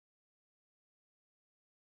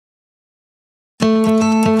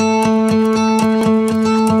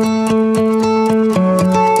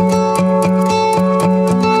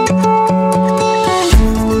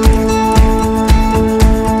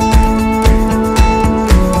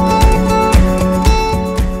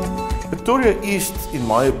Pretoria East, in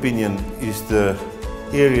my opinion, is the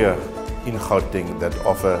area in Gauteng that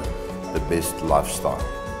offer the best lifestyle.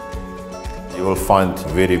 You will find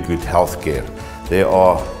very good healthcare. There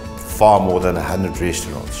are far more than 100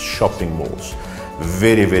 restaurants, shopping malls,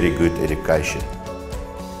 very good education.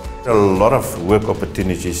 A lot of work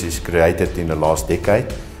opportunities is created in the last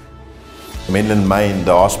decade. Mainland Main,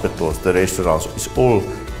 the hospitals, the restaurants, is all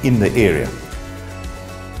in the area.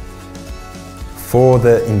 For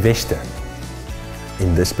the investor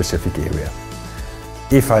in this specific area,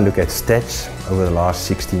 if I look at stats over the last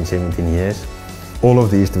 16, 17 years, all of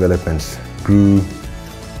these developments grew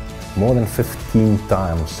more than 15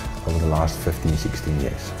 times over the last 15, 16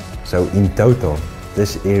 years. So in total,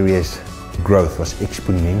 this area's growth was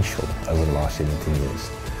exponential over the last 17 years.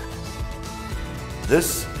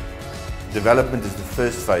 This development is the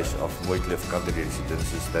first phase of Mooikloof country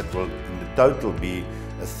residences that will in the total be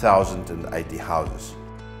 1,080 houses.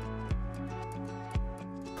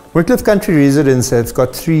 Mooikloof country residence has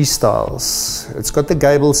got three styles. It's got the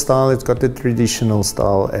gable style, it's got the traditional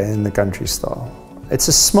style and the country style. It's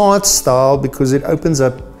a smart style because it opens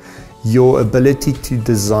up your ability to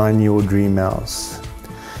design your dream house.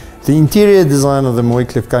 The interior design of the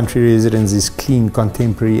Mooikloof country residence is clean,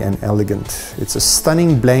 contemporary and elegant. It's a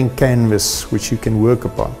stunning blank canvas which you can work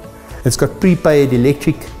upon. It's got prepaid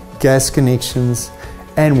electric, gas connections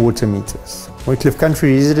and water meters. Mooikloof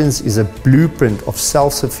country residence is a blueprint of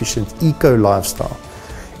self-sufficient eco lifestyle.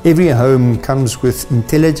 Every home comes with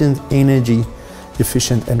intelligent, energy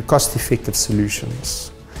efficient and cost-effective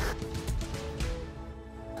solutions.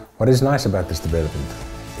 What is nice about this development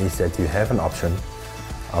is that you have an option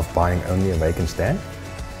of buying only a vacant stand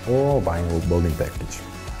or buying a building package.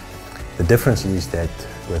 The difference is that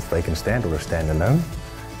with vacant stand or a standalone,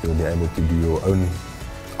 you'll be able to do your own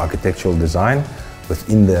architectural design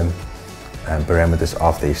within the parameters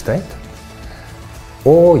of the estate,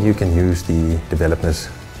 or you can use the developer's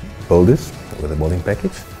builders with a building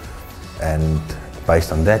package, and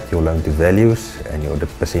based on that your loan to values and your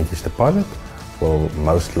percentage deposit will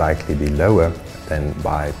most likely be lower than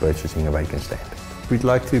by purchasing a vacant stand. We'd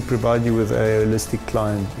like to provide you with a holistic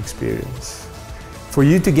client experience. For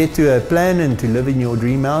you to get to a plan and to live in your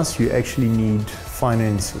dream house, you actually need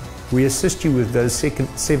financing. We assist you with those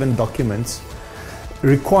 7 documents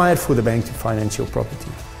required for the bank to finance your property.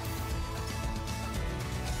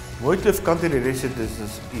 Mooikloof country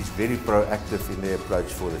residences is very proactive in their approach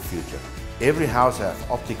for the future. Every house has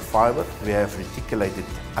optic fibre, we have reticulated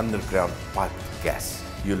underground piped gas.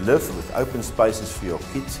 You live with open spaces for your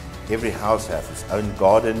kids. Every house has its own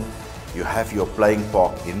garden. You have your playing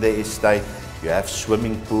park in the estate. You have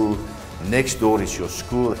swimming pool. Next door is your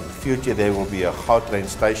school. In the future there will be a Gautrain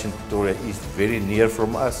station. Pretoria East very near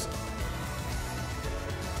from us.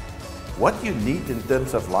 What you need in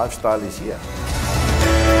terms of lifestyle is here.